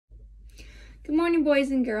Good morning,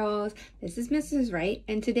 boys and girls. This is Mrs. Wright,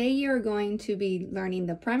 and today you're going to be learning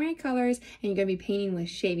the primary colors, and you're going to be painting with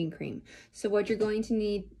shaving cream. So what you're going to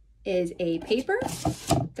need is a paper,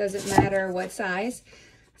 doesn't matter what size,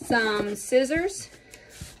 some scissors,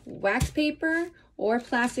 wax paper, or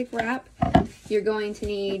plastic wrap. You're going to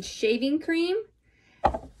need shaving cream,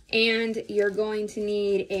 and you're going to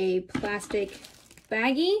need a plastic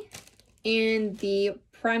baggie, and the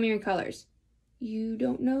primary colors. You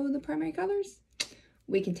don't know the primary colors?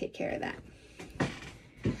 We can take care of that.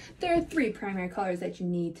 There are 3 primary colors that you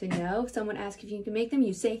need to know. If someone asks if you can make them,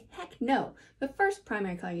 you say, heck no. The first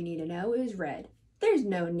primary color you need to know is red. There's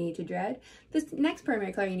no need to dread. This next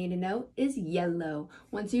primary color you need to know is yellow.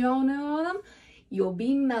 Once you all know all of them, you'll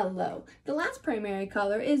be mellow. The last primary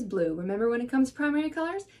color is blue. Remember, when it comes to primary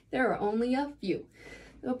colors, there are only a few.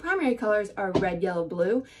 The primary colors are red, yellow,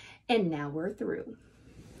 blue, and now we're through.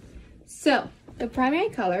 So, the primary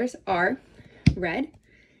colors are red,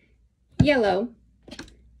 yellow,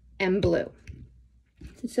 and blue.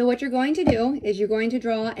 So what you're going to do is you're going to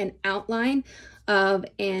draw an outline of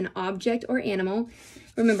an object or animal.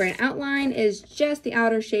 Remember, an outline is just the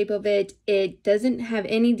outer shape of it. It doesn't have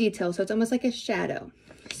any detail, so it's almost like a shadow.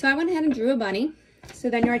 So I went ahead and drew a bunny. So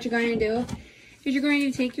then what you're going to do is you're going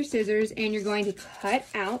to take your scissors and you're going to cut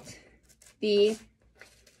out the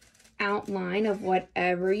outline of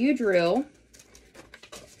whatever you drew.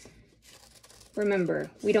 Remember,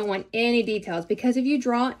 we don't want any details, because if you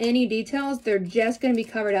draw any details, they're just going to be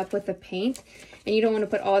covered up with the paint, and you don't want to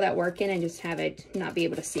put all that work in and just have it not be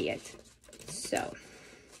able to see it. So,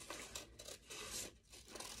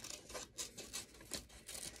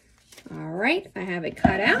 all right, I have it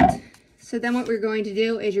cut out. So then what we're going to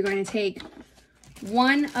do is you're going to take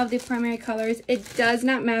one of the primary colors. It does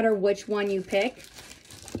not matter which one you pick.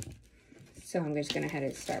 So I'm just going to head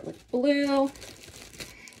and start with blue.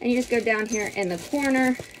 And you just go down here in the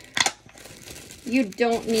corner. You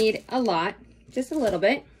don't need a lot, just a little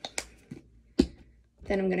bit.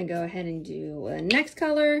 Then I'm going to go ahead and do the next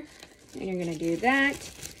color. And you're going to do that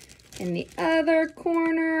in the other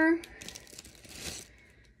corner.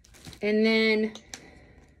 And then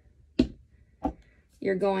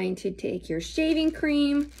you're going to take your shaving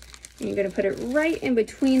cream and you're going to put it right in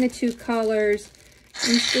between the 2 colors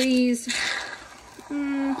and squeeze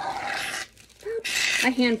a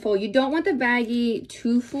handful. You don't want the baggie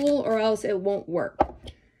too full or else it won't work.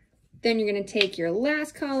 Then you're going to take your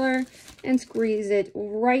last color and squeeze it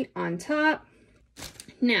right on top.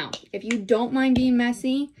 Now, if you don't mind being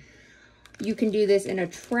messy, you can do this in a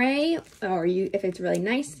tray, or if it's really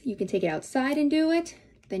nice, you can take it outside and do it.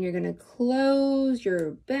 Then you're going to close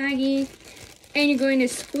your baggie and you're going to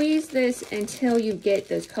squeeze this until you get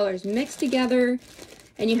those colors mixed together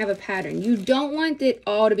and you have a pattern. You don't want it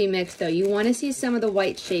all to be mixed though. You want to see some of the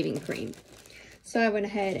white shaving cream. So I went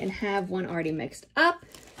ahead and have one already mixed up.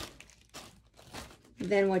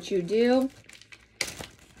 Then what you do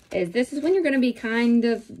is, this is when you're going to be kind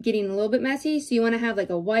of getting a little bit messy. So you want to have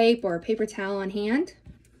like a wipe or a paper towel on hand.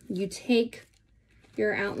 You take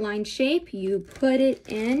your outline shape, you put it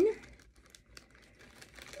in,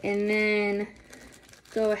 and then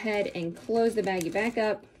go ahead and close the baggie back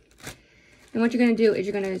up. And what you're going to do is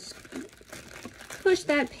you're going to push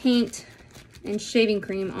that paint and shaving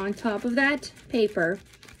cream on top of that paper.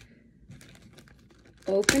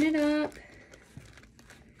 Open it up.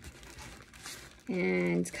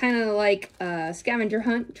 And it's kind of like a scavenger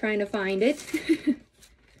hunt trying to find it.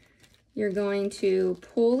 You're going to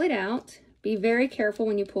pull it out. Be very careful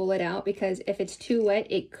when you pull it out, because if it's too wet,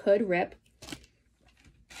 it could rip.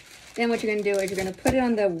 Then what you're going to do is you're going to put it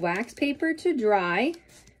on the wax paper to dry.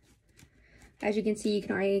 As you can see, you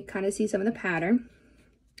can already kind of see some of the pattern.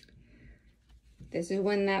 This is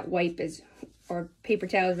when that wipe is, or paper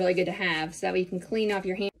towel is really good to have, so that way you can clean off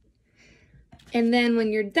your hand. And then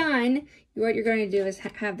when you're done, what you're going to do is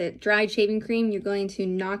have the dried shaving cream. You're going to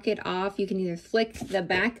knock it off. You can either flick the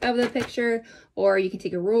back of the picture, or you can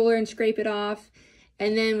take a ruler and scrape it off.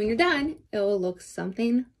 And then when you're done, it will look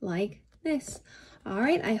something like this. All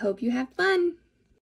right, I hope you have fun.